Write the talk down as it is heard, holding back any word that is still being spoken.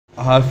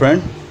Hi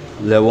friend,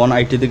 Levon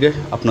IT থেকে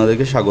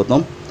আপনাদেরকে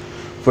স্বাগতম।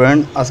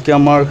 ফ্রেন্ড, আজকে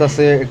আমার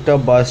কাছে একটা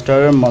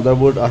বায়োস্টারের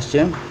মাদারবোর্ড আসছে,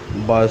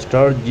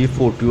 বায়োস্টার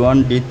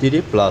G41D3+।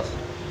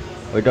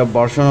 ওইটা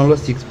ভার্সন হলো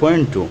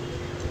 6.2।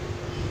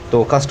 তো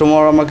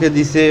কাস্টমার আমাকে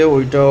দিছে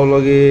ওইটা হলো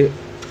গিয়ে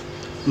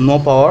নো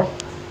পাওয়ার।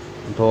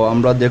 তো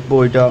আমরা দেখবো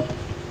ওইটা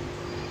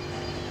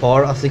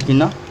পাওয়ার আছে কি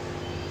না।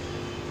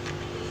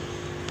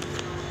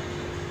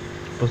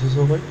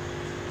 প্রসেসর ভাই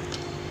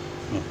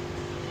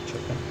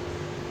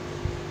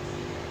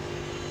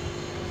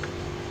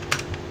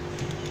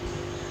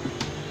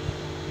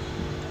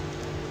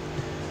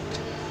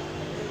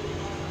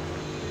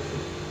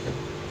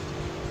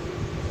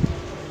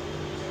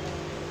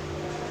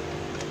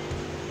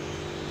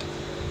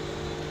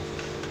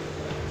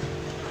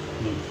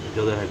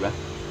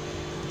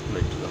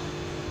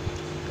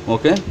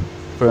ওকে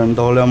ফ্রেন্ড,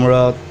 তাহলে আমরা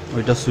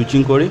ওইটা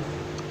সুইচিং করি।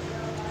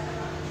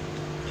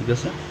 ঠিক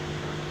আছে,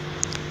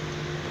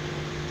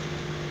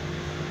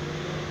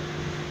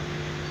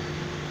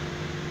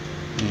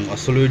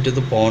 আসলে ওইটা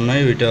তো পাওয়ার নাই।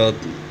 ওইটা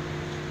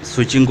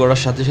সুইচিং করার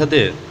সাথে সাথে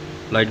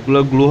লাইটগুলো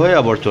গ্লো হয়ে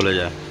আবার চলে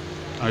যায়।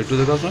 আর একটু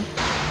দেখাচ্ছেন,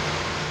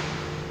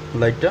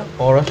 লাইটটা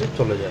পাওয়ার আসে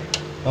চলে যায়।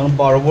 কারণ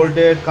 12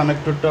 ভোল্টের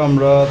কানেক্টরটা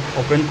আমরা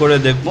ওপেন করে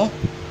দেখব।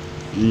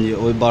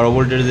 ওই 12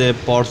 ভোল্টের যে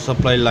পাওয়ার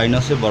সাপ্লাই লাইন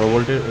আছে 12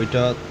 ভোল্টের,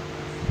 ওইটা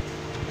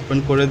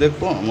ওপেন করে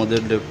দেখবো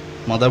আমাদের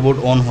মাদারবোর্ড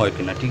অন হয়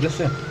কিনা। ঠিক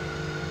আছে,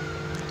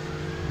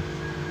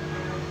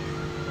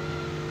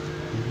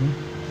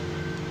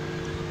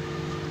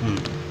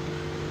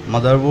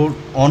 মাদারবোর্ড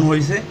অন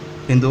হয়েছে,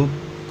 কিন্তু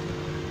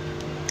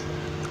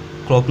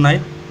ক্লক নাই,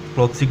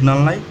 ক্লক সিগন্যাল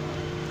নাই,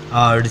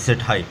 আর রিসেট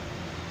হাই।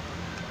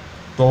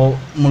 তো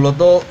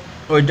মূলত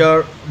ওইটার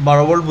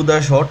 12 ভোল্ট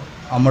বোধহয় শর্ট।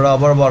 আমরা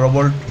আবার 12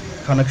 ভোল্ট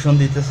কানেকশন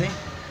দিতেছি।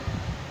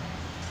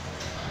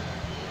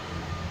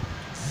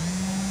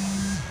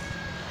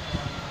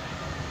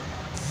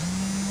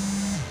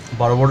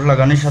 বারো ভোল্ট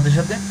লাগানোর সাথে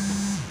সাথে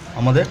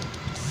আমাদের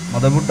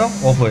মাদারবোর্ডটা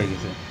অফ হয়ে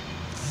গেছে।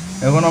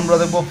 এখন আমরা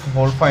দেখব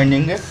ফল্ট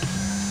ফাইন্ডিংয়ে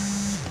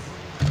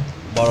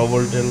 12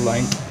 ভোল্টের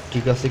লাইন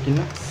ঠিক আছে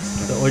কিনা।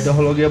 ওইটা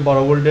হলো গিয়ে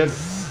 12 ভোল্টের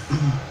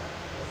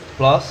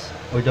প্লাস,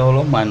 ওইটা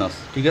হলো মাইনাস।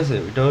 ঠিক আছে,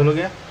 ওইটা হলো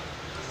গিয়ে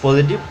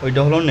পজিটিভ,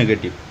 ওইটা হলো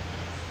নেগেটিভ।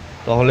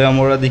 তাহলে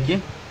আমরা দেখি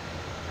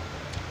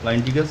লাইন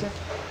ঠিক আছে।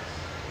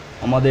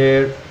 আমাদের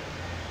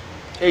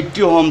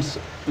 80 ওহমস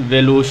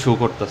ভ্যালু শো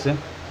করতেছে।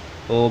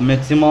 তো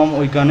ম্যাক্সিমাম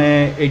ওইখানে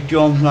 80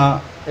 ওহমস না,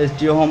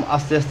 80 ওহম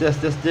আস্তে আস্তে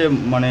আস্তে আস্তে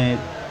মানে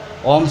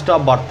ওহমসটা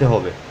বাড়তে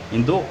হবে,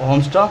 কিন্তু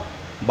ওহমসটা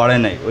বাড়ে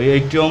নাই। ওই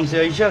 80 ওহমসে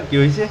আইসা কী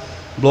হয়েছে,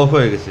 ব্লক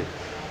হয়ে গেছে।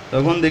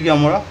 তখন দেখি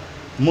আমরা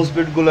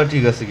মসফেটগুলো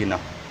ঠিক আছে কিনা,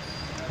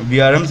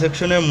 বিআরএম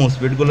সেকশনে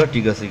মসফেটগুলো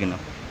ঠিক আছে কিনা।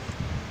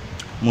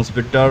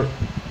 মসফেটটার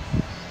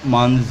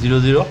মান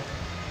 00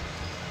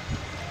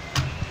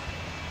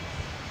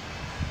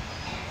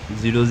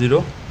 00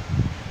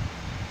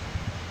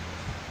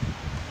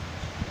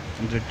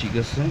 এটা ঠিক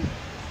আছে,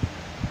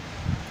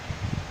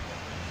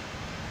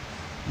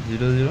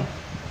 00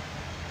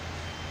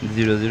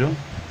 00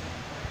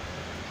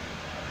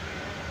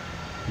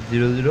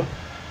 00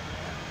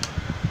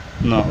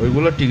 না,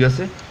 ওইগুলো ঠিক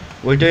আছে।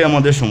 ওইটাই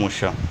আমাদের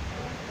সমস্যা,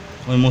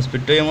 ওই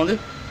মসফেটটাই আমাদের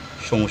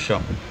সমস্যা।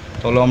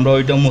 তাহলে আমরা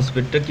ওইটা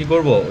মসফেটটা কী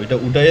করব, ওইটা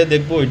উঠাইয়া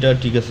দেখবো ওইটা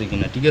ঠিক আছে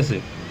কিনা। ঠিক আছে,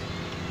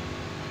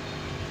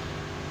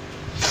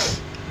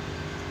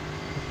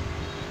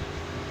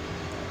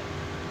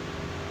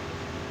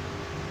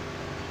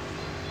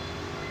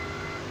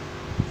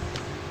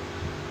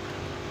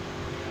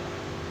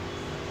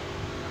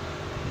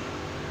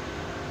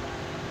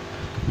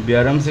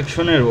 বিআরএম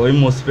সেকশনের ওই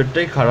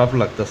মসফেটটাই খারাপ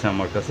লাগতেছে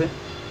আমার কাছে।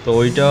 তো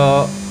ওইটা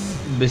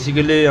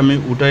বেসিক্যালি আমি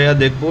উঠাইয়া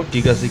দেখবো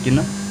ঠিক আছে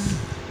কিনা।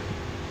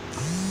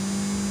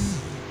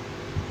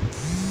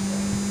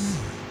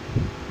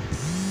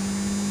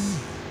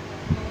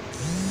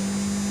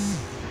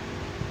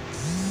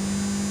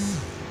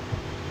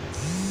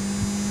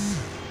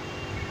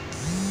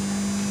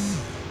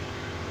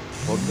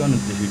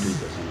 শটগানের হিট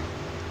হইতেছে না।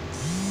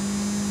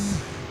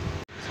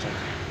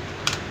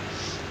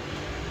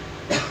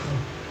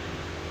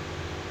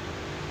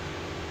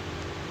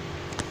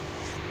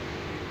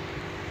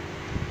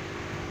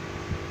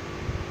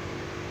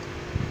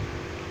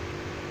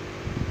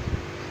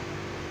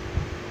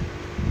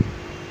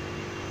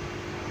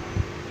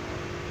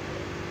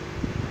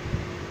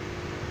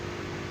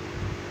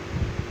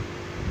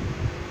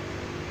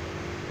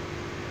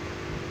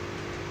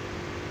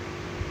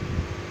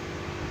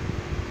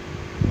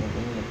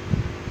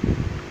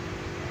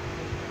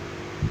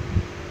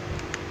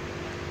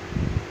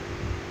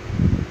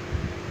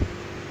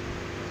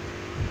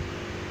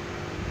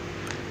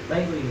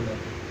 Baik juga.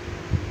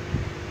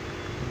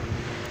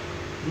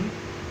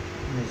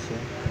 Malaysia.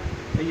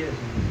 Iya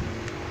sih.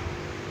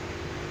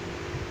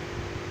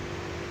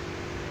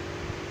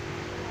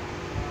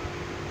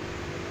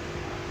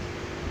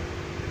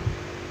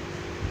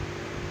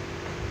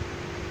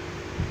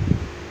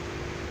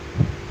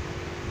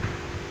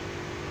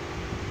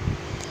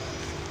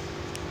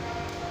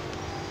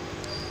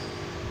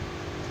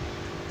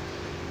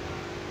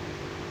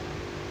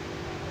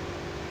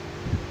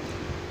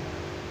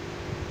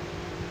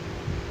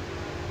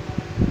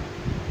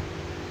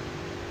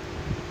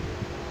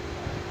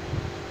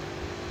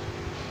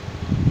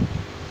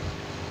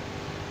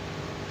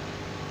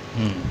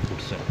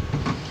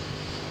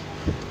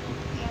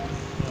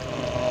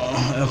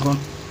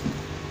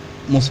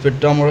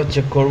 মসফেটটা আমরা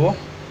চেক করব।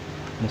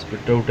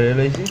 মসফেটটা উঠে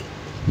এলাইছি,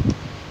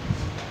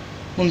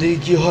 কোন দিকে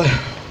কী হয়।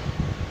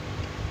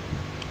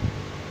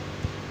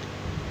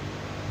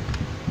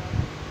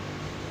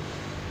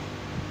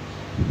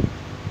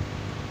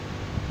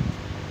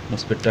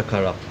 মসফেটটা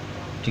খারাপ,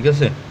 ঠিক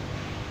আছে,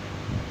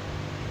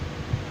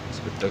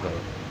 মসফেটটা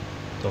খারাপ।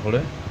 তাহলে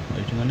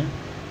এইখানে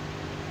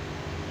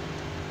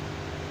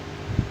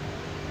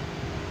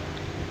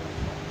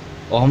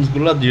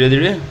অহমসগুলো ধীরে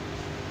ধীরে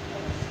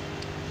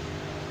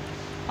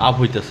আপ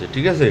হইতেছে,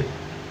 ঠিক আছে।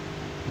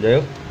 যাই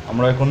হোক,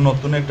 আমরা এখন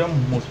নতুন একটা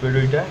মসফেট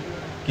ওইটা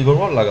কী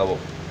করবো, লাগাবো।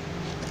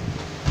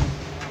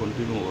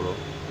 কন্টিনিউ করো।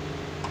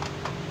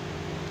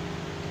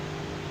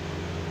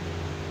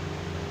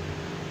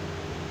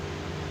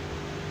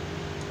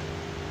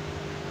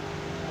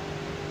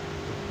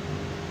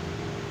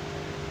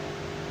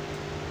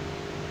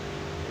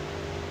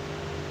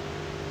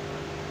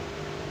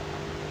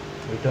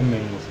 ওইটা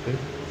মেইন মসফেট,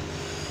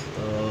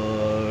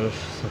 আর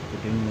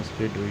সাপোর্টিং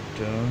মসফেট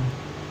ওইটা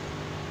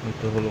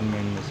হলো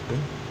মেইন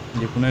মসফেট।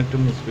 যে কোনো একটা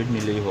মসফেট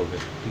নিলেই হবে,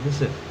 ঠিক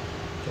আছে।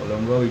 তাহলে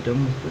আমরা ওইটা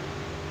মসফেট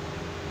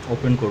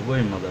ওপেন করবো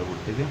এই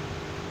মাদারবোর্ড থেকে।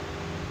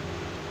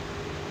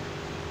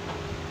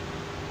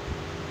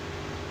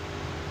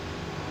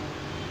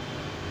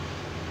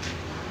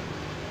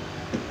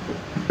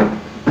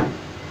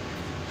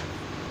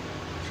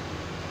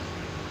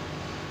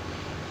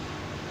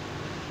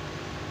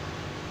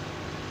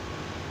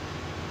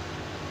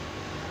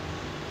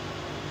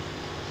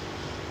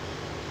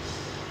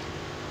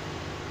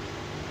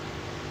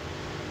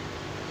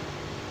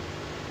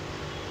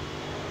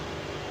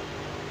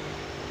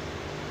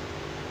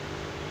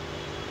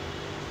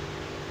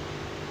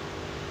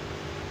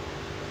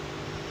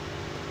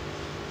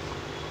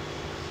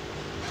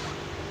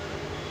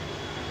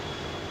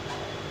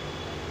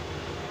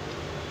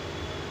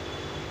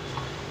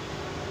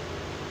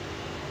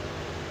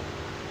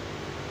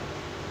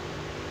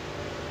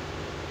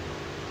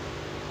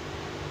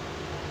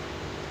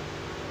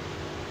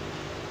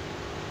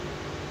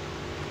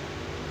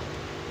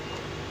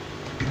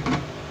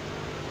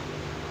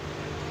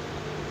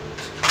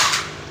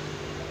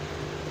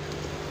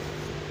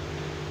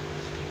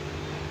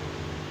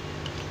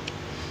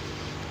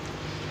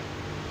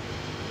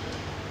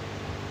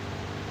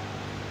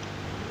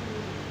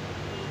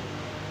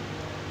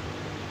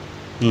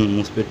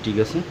 মসফেট ঠিক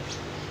আছে।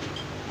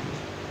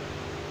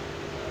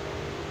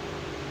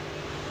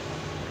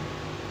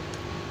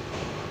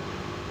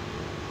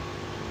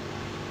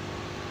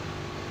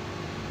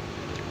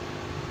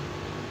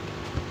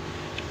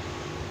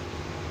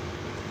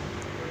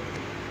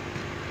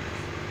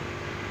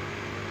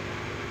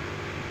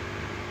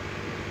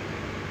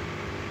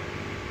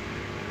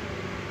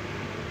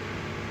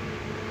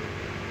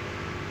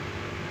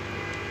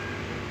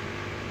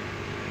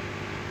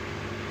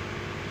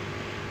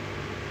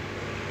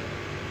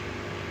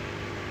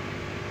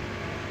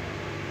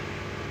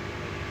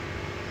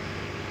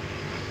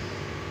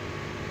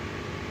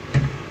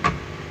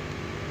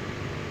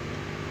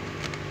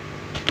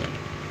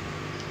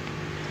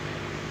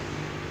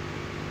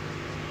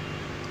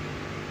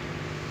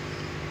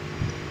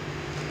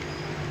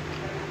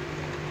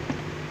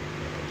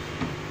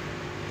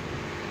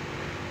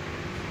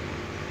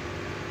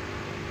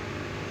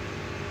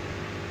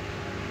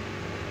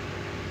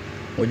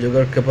 ওই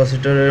জায়গার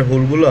ক্যাপাসিটারের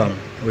হোলগুলো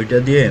ওইটা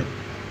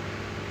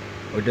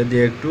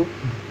দিয়ে একটু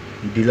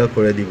ঢিলা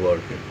করে দিব আর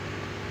কি।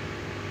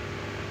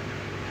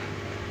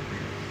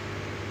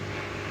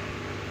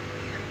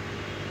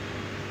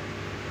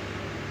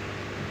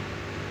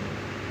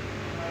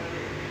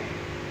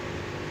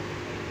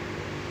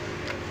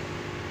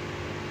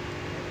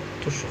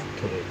 তো শক্ত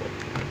হয়ে যাবে,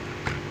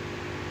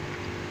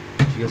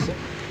 ঠিক আছে।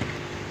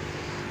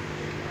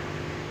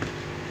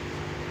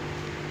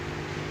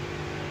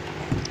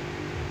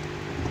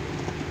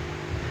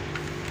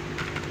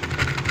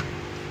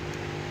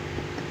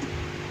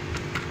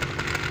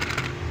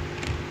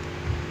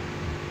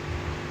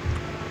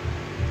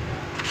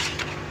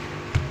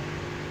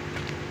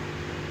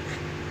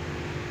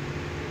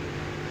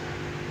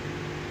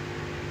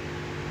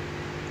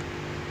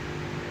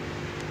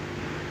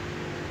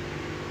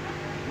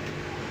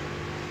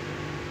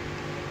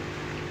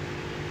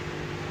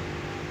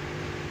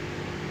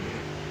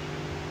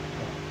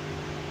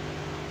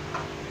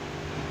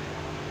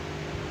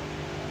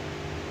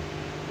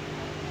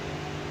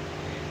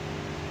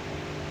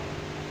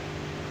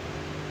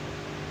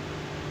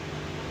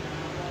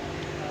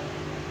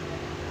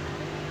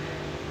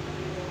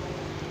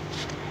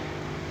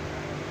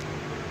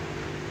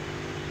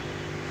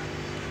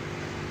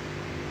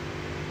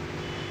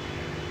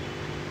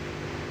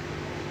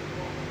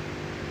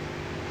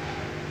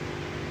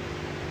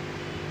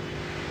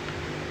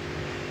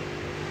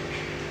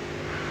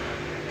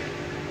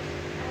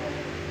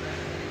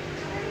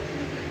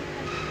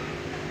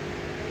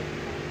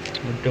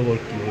 ওইটা বল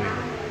কি হইল।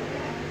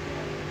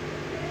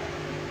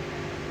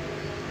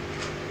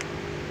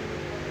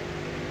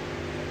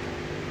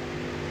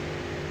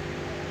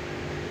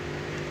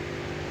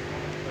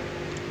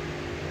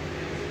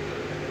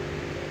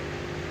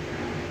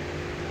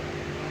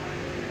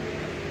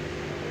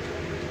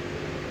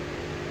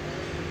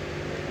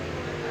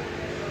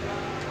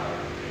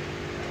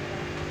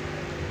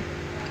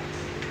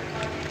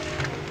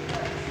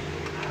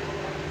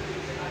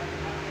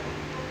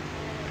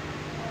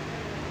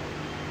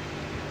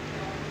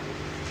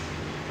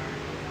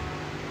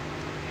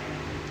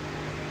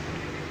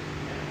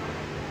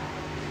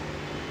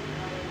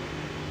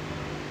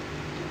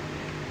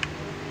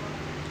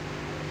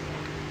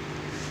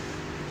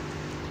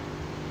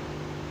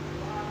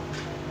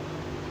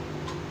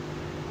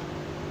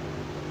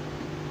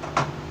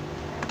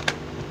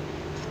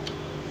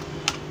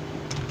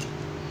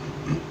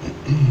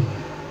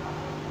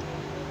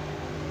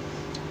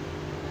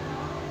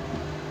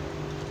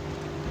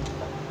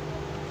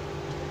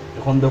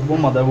 এখন দেখবো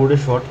মাদারবোর্ডে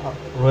শর্ট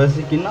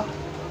রয়েছে কি না,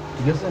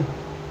 ঠিক আছে।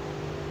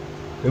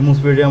 এই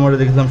মুসপেটে আমরা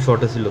দেখলাম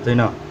শর্টে ছিল, তাই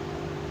না,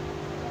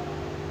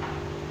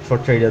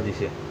 শর্ট চাইডা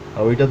দিছে,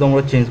 আর ওইটা তো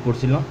আমরা চেঞ্জ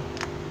করছিলাম,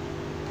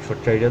 শর্ট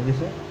চাইডা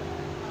দিছে,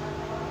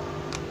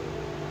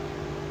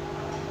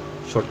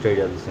 শর্ট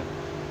চাইডা দিছে।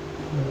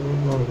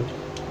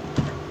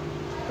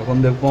 এখন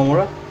দেখবো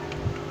আমরা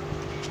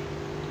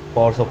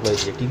পাওয়ার সাপ্লাই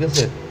দিয়ে, ঠিক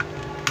আছে।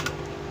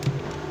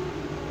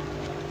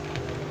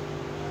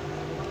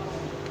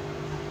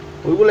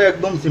 ওইগুলো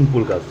একদম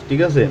সিম্পল কাজ,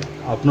 ঠিক আছে।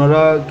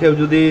 আপনারা কেউ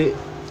যদি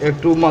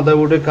একটু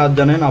মাদারবোর্ডের কাজ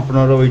জানেন,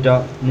 আপনারা ওইটা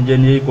নিজে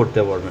নিজেই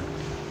করতে পারবেন।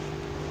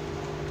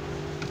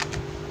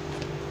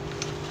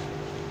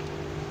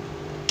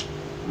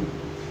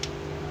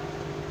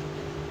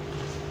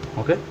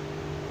 ওকে,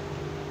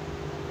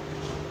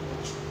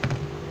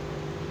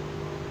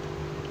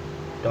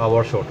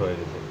 আবার শর্ট হয়ে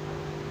গেছে।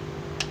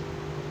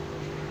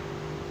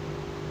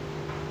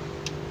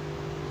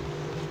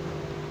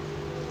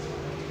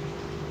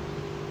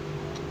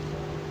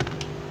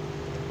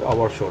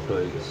 আবার শর্ট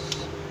হয়ে গেছে।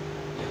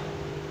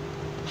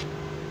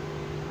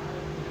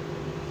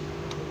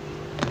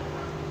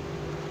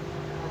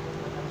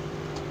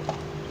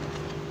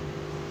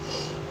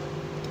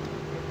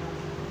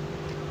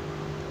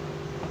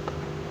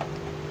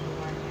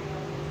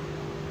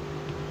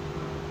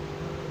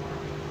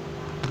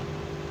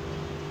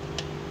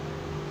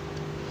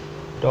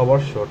 আবার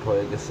শর্ট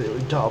হয়ে গেছে,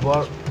 ওইটা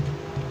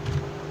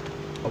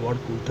আবার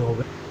তুলতে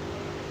হবে।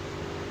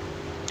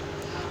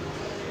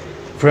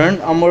 ফ্রেন্ড,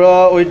 আমরা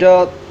ওইটা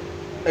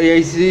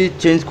আইসি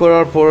চেঞ্জ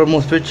করার পর,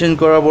 মসফেট চেঞ্জ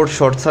করার পর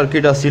শর্ট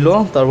সার্কিট আসছিল,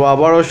 তারপর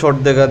আবারও শর্ট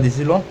দেখা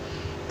দিছিল।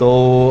 তো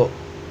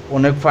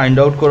অনেক ফাইন্ড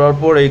আউট করার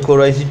পর এই কোর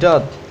আইসিটা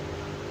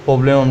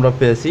প্রবলেম আমরা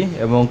পেয়েছি,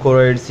 এবং কোর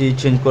আইসি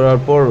চেঞ্জ করার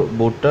পর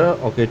বোর্ডটা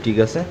ওকে ঠিক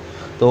আছে।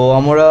 তো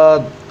আমরা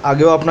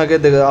আগেও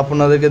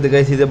আপনাদেরকে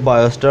দেখাইছি যে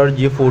বায়োস্টার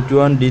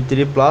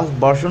G41D3+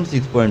 ভার্সন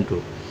 6.2,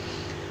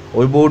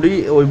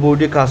 ওই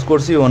বোর্ডে কাজ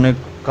করছি। অনেক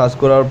কাজ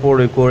করার পর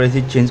ওই কোর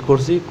আইসি চেঞ্জ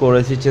করছি। কোর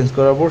আইসি চেঞ্জ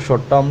করার পর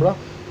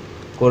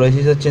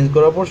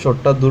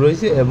শর্টটা দূর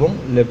হয়েছে, এবং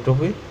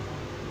ল্যাপটপে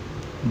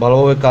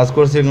ভালোভাবে কাজ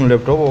করছি, এবং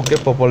ল্যাপটপ ওকে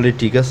প্রপারলি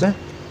ঠিক আছে।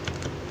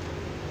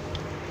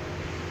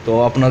 তো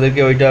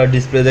আপনাদেরকে ওইটা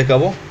ডিসপ্লে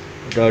দেখাবো,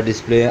 ওটা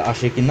ডিসপ্লে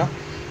আসে কি না।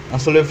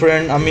 আসলে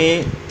ফ্রেন্ড, আমি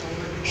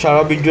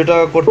সারা ভিডিওটা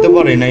করতে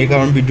পারি না, এই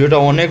কারণ ভিডিওটা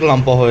অনেক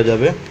লম্বা হয়ে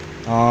যাবে,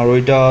 আর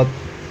ওইটা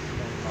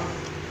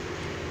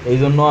এই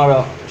জন্য আর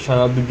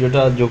সারা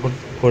ভিডিওটা যোগ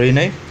করি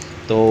নাই।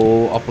 তো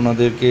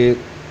আপনাদেরকে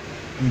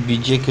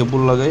বিজে কেবল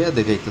লাগাইয়া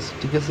দেখাইতেছি,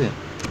 ঠিক আছে।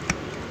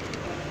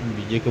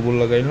 বিজে কেবল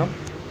লাগাইলাম,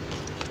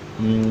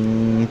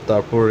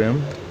 তারপর র্যাম,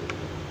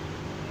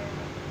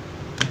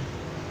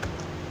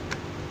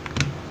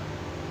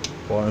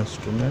 পাওয়ার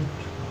ইনস্ট্রুমেন্ট,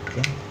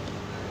 ওকে।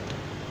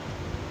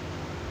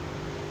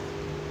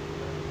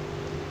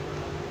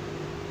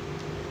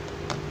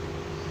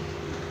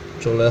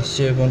 চলে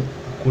আসছে, এখন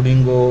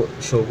কোডিংও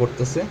শো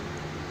করতেছে।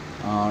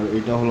 আর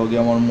এটা হলো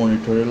গিয়ে আমার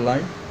মনিটরের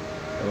লাইন,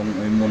 এবং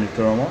এই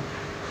মনিটর আমার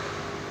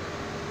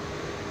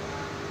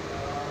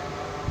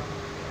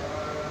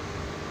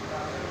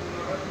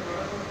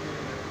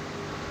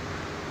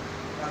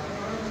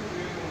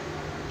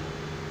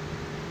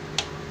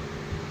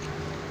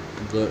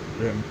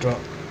র্যামটা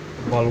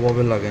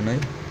ভালোভাবে লাগে নাই।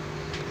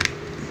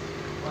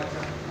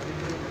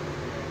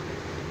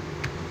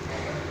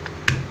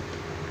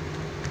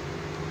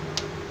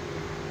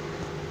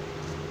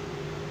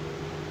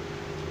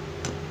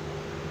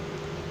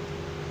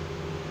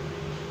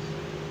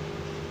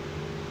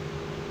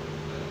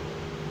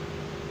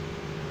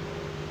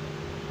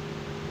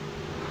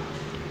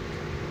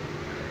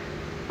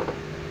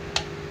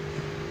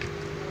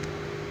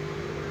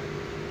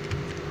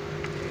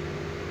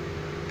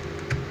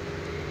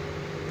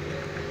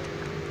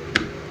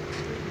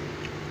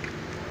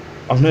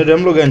 আপনি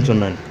র্যাম লোক আনছেন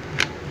না,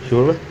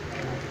 শিওর ভাই?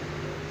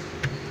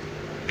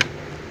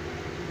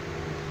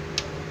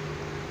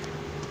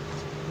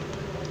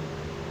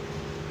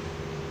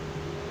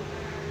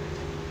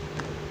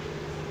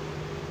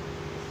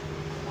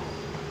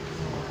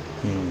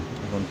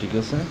 এখন ঠিক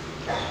আছে।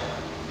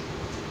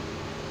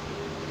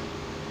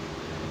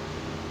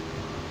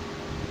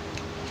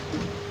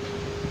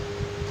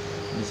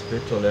 ডিসপ্লে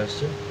চলে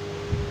আসছে।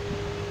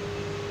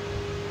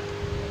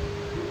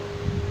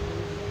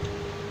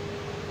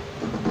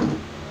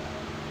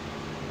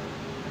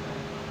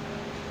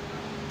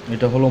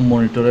 এটা হলো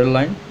মনিটরের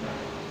লাইন,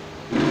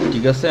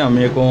 ঠিক আছে। আমি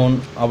এখন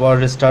আবার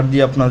রেস্টার্ট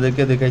দিয়ে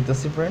আপনাদেরকে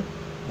দেখাইতেছি ফ্রেন্ড,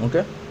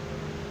 ওকে।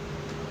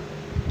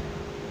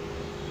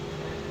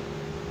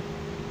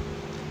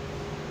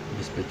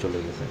 ডিসপ্লে চলে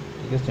গেছে,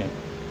 ঠিক আছে।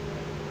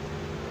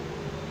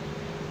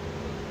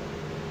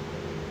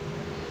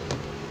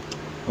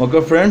 ওকে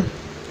ফ্রেন্ড,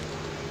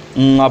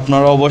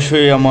 আপনারা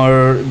অবশ্যই আমার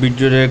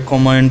ভিডিওতে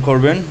কমেন্ট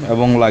করবেন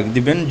এবং লাইক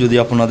দিবেন যদি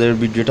আপনাদের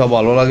ভিডিওটা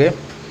ভালো লাগে।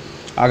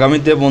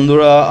 আগামীতে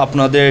বন্ধুরা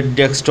আপনাদের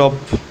ডেস্কটপ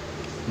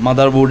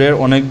মাদারবোর্ডের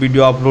অনেক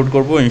ভিডিও আপলোড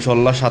করব,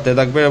 ইনশাল্লাহ সাথে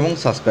থাকবেন এবং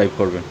সাবস্ক্রাইব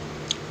করবেন।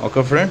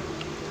 ওকে ফ্রেন্ড,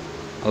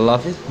 আল্লাহ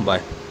হাফিজ, বাই।